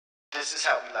This is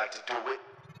how we like to do it.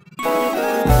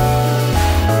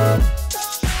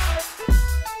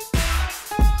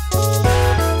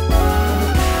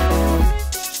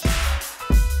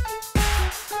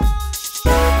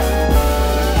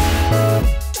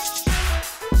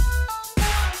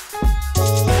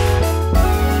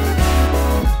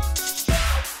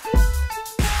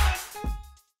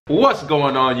 What's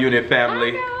going on, Unit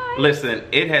family? Listen,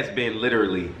 it has been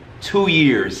literally 2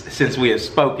 years since we have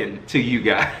spoken to you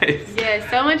guys. Yeah,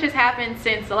 so much has happened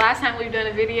since the last time we've done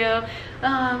a video.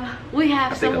 We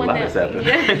have someone we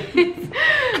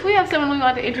have someone we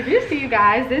want to introduce to you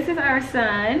guys. This is our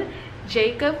son,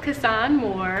 Jacob Kassan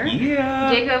Moore.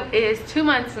 Yeah. Jacob is 2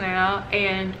 months now,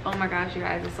 and oh my gosh, you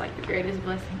guys, it's like the greatest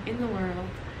blessing in the world.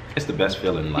 It's the best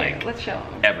feeling, like, let's show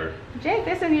them. ever. Jake,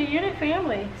 this is your unit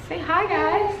family. Say hi,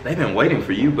 guys. They've been waiting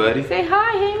for you, buddy. Say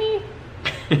hi, Amy.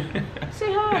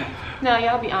 Say hi. No,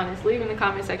 y'all be honest. Leave in the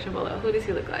comment section below. Who does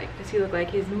he look like? Does he look like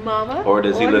his mama? Or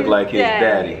does he look like his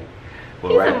daddy?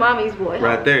 Well, he's a mommy's boy.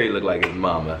 Right there, he look like his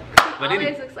mama. But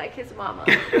always looks like his mama.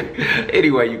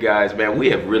 Anyway, you guys, man, we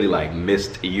have really like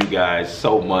missed you guys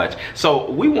so much.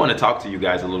 So we want to talk to you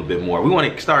guys a little bit more. We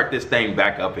want to start this thing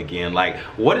back up again. Like,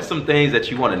 what are some things that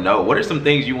you want to know? What are some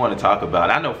things you want to talk about?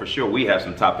 I know for sure we have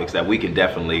some topics that we can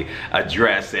definitely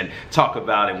address and talk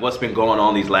about, and what's been going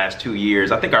on these last 2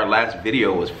 years. I think our last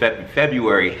video was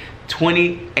February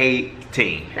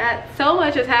 2018. That so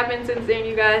much has happened since then,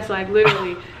 you guys. Like,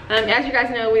 literally. As you guys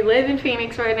know, we live in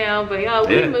Phoenix right now, but y'all,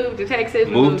 we moved to Texas.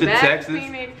 Moved to Texas,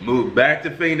 moved back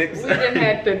to Phoenix. We didn't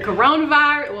have the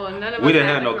coronavirus. Well, none of us. We didn't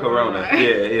have no corona.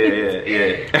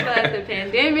 Yeah. But the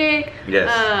pandemic, yes.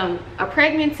 A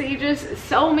pregnancy, just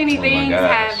so many things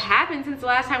have happened since the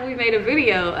last time we made a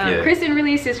video. Kristen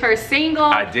released his first single.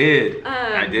 I did.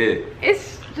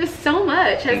 It's just so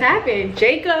much has happened.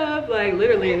 Jacob, like,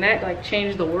 literally, and that like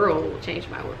changed the world, changed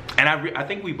my world. And I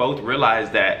think we both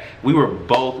realized that we were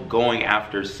both going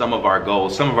after some of our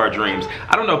goals, some of our dreams.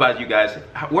 I don't know about you guys.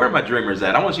 Where are my dreamers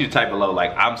at? I want you to type below,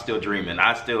 like, I'm still dreaming.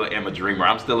 I still am a dreamer.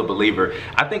 I'm still a believer.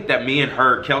 I think that me and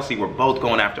her, Kelsie, were both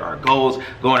going after our goals,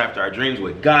 going after our dreams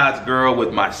with God's Girl,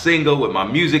 with my single, with my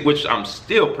music, which I'm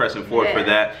still pressing forward for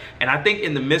that. And I think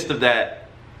in the midst of that,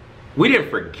 we didn't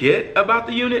forget about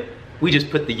the unit. We just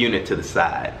put the unit to the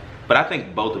side. But I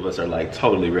think both of us are like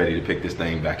totally ready to pick this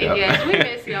thing back up. Yes, we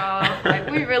miss y'all. Like,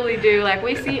 we really do. Like,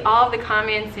 we see all the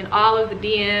comments and all of the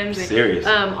DMs. And, serious.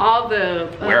 All the.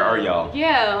 Where are y'all?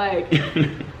 Yeah, like.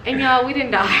 And y'all, we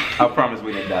didn't die. I promise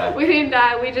we didn't die. We didn't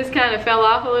die. We just kind of fell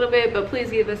off a little bit. But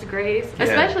please give us grace,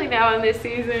 especially now in this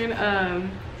season.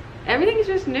 Everything is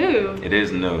just new. It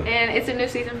is new. And it's a new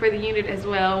season for the unit as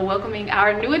well, welcoming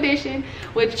our new addition,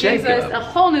 which gives us a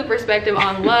whole new perspective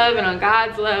on love and on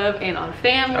God's love and on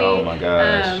family. Oh my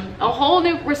gosh. A whole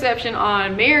new perception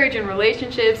on marriage and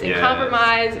relationships and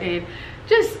compromise and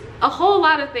just a whole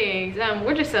lot of things.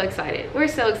 We're just so excited. We're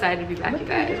so excited to be back, you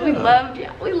guys. We love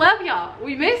y'all. We love y'all.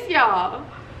 We miss y'all.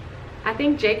 I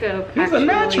think Jacob actually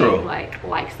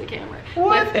likes the camera.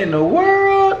 What in the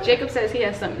world? Jacob says he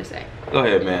has something to say. Go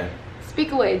ahead, man.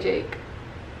 Speak away, Jake.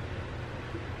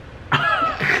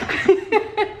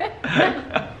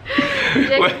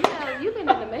 Jake, you've been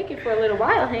in the making for a little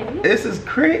while, haven't you? This is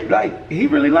crazy. Like, he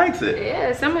really likes it.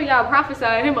 Yeah, some of y'all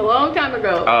prophesied him a long time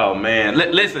ago. Oh man,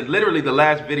 listen. Literally, the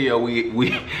last video we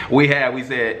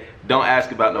said, don't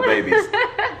ask about no babies.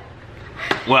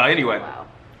 Well, anyway. Wow.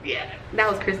 Yeah, that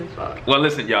was Kristen's fault. Well,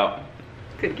 listen, y'all.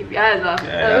 Couldn't keep your eyes off.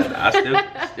 Yeah,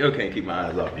 I still can't keep my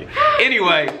eyes off you.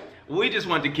 Anyway, we just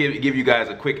wanted to give you guys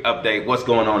a quick update what's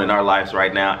going on in our lives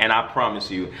right now. And I promise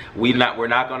you, we're not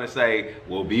going to say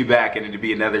we'll be back and it'll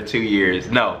be another 2 years.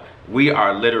 No, we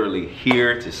are literally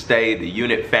here to stay. The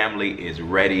unit family is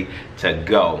ready to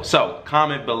go. So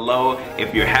comment below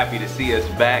if you're happy to see us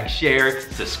back. Share,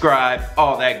 subscribe,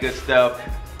 all that good stuff.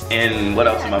 And what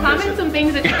else am I missing? Comment some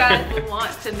things that you guys would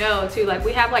want to know too. Like,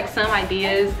 we have like some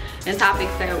ideas and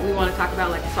topics that we want to talk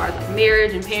about, like as far as like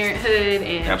marriage and parenthood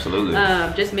and absolutely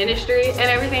just ministry and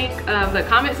everything. But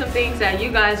comment some things that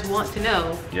you guys want to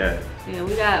know. Yeah. Yeah,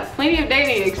 we got plenty of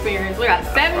dating experience. We got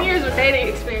 7 years of dating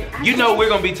experience. You know we're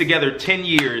gonna be together 10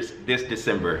 years this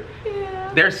December.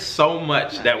 Yeah. There's so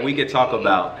much that we could talk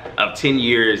about of 10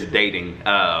 years dating.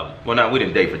 Well, no, we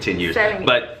didn't date for 10 years,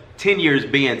 but 10 years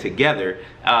being together,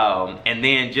 and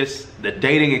then just the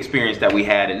dating experience that we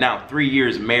had, and now 3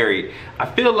 years married. I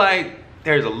feel like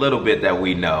there's a little bit that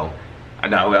we know. I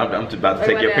know, I'm about to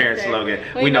take your parents' slogan.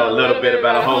 We know a little bit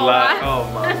about a whole lot.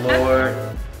 Oh my Lord.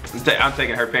 I'm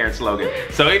taking her parents' slogan.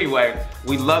 So anyway,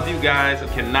 we love you guys. I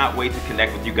cannot wait to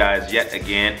connect with you guys yet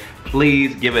again.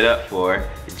 Please give it up for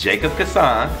Jacob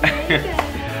Kassan.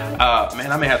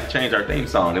 Man, I may have to change our theme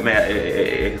song. It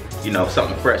may, you know,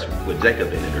 something fresh with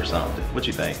Jacob in it or something. What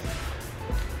you think?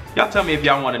 Y'all tell me if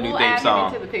y'all want a new theme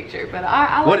song. Into the picture, but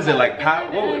I like what is it like?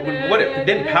 Power?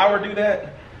 Didn't Power do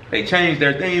that? They changed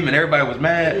their theme and everybody was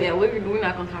mad. Yeah, we're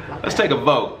not gonna talk about Let's that. take a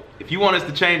vote. If you want us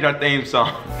to change our theme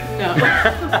song. No.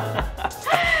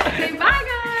 Okay, bye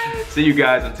guys. See you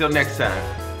guys until next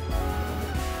time.